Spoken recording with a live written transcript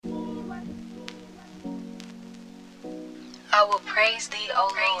I will praise thee,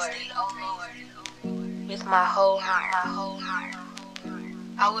 O Lord, with my whole heart.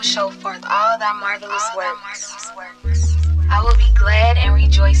 I will show forth all thy marvelous works. I will be glad and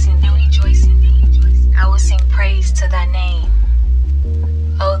rejoice in thee. I will sing praise to thy name,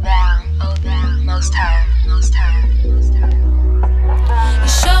 O thou, most high. You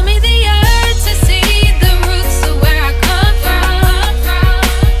show me the earth to see the roots of where I come from.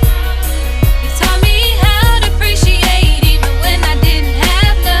 You taught me how to appreciate even when I didn't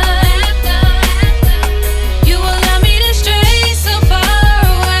have none. You allowed me to stray so far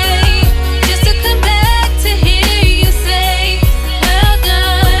away just to come back to hear you say, well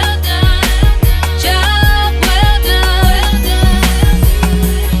done, job well done,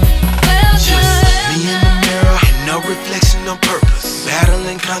 well Just done. me in the mirror and no reflection on purpose,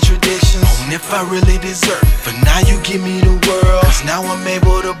 battling contradictions on if I really deserve it. But now you give me the world, cause now I'm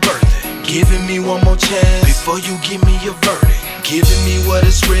able to birth it. Giving me one more chance before you give me your verdict. Giving me what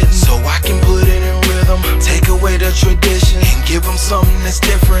is written so I can put it in rhythm. Take away the tradition and give them something that's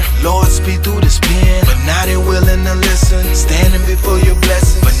different. Lord, speak through this pen, but now they're willing to listen. Standing before your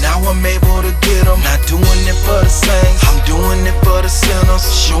blessings, but now I'm able to get them. Not doing it for the saints, I'm doing it for the sinners.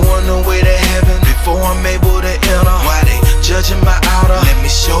 Showing the way to heaven before I'm able to enter. Why they judging my outer? Let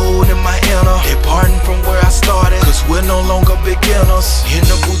me show them my inner. They pardon from where I started, cause we're no longer beginners. In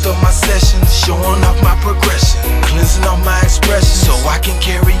the booth of my sessions, showing off my progression, cleansing all my expressions so I can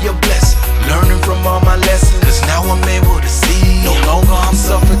carry your blessing. Learning from all my lessons, cause now I'm able to see. No longer I'm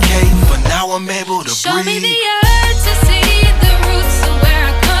suffocating, but now I'm able to Show me breathe. the earth to see the roots of where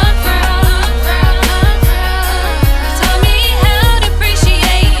I come from. Taught me how to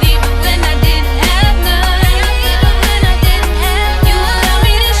appreciate even when I didn't have none. You allowed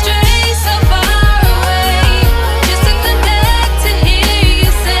me to stray so far away just to come back to hear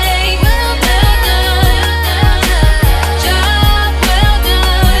you say, well done, job well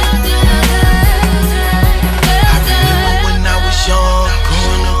done, I remember when I was young,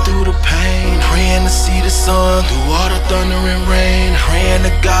 growing up through the pain, praying to see the sun through all the thunder and rain. Praying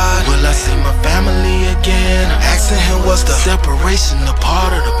to God, will I see my family again? Asking him what's the separation, a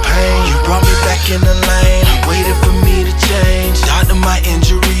part of the pain. You brought me back in the lane, you waited for me to change. Doctor my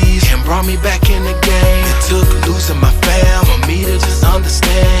injuries and brought me back in the game. It took losing my fam for me to just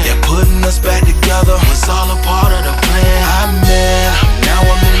understand that putting us back together was all a part of the plan. Amen. Now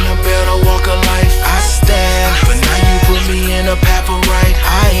I'm in a better walk of life, I stand. But now you put me in a path of right,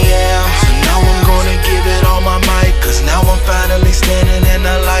 I am. So now I'm gonna give it all my might, cause now I'm finally standing in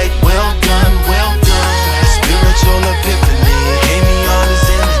the light. Well done, spiritual epiphany gave me all this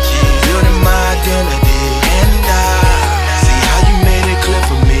energy, building my identity. And I see how you made it clear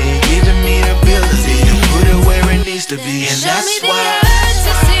for me, giving me the ability to put it where it needs to be. And show that's me the why earth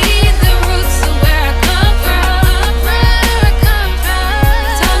to see the roots of where I come from.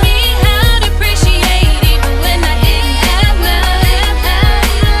 Taught me how to appreciate even when I didn't have none.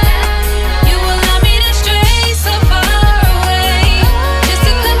 You allowed me to stray so far away just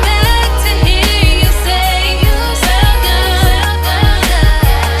to come back to hear you say, well done,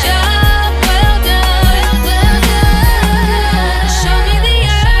 job well done. Show me the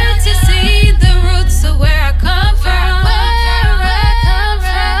earth to see the roots of where I come from.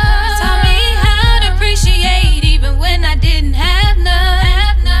 Taught me how to appreciate even when I didn't have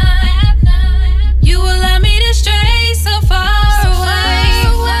none. You allowed me to stray so far away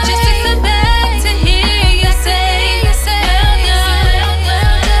just to come back to hear you say, well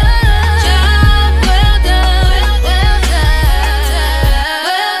done, job well done,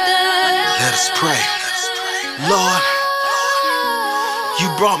 let us pray. Lord, you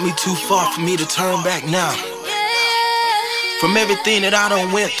brought me too far for me to turn back now. From everything that I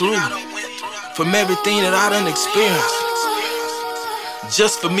done went through, from everything that I done experienced,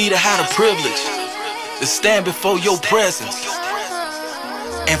 just for me to have the privilege to stand before your presence,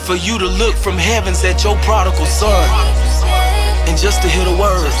 and for you to look from heavens at your prodigal son, and just to hear the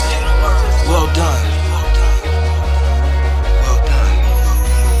words, well done.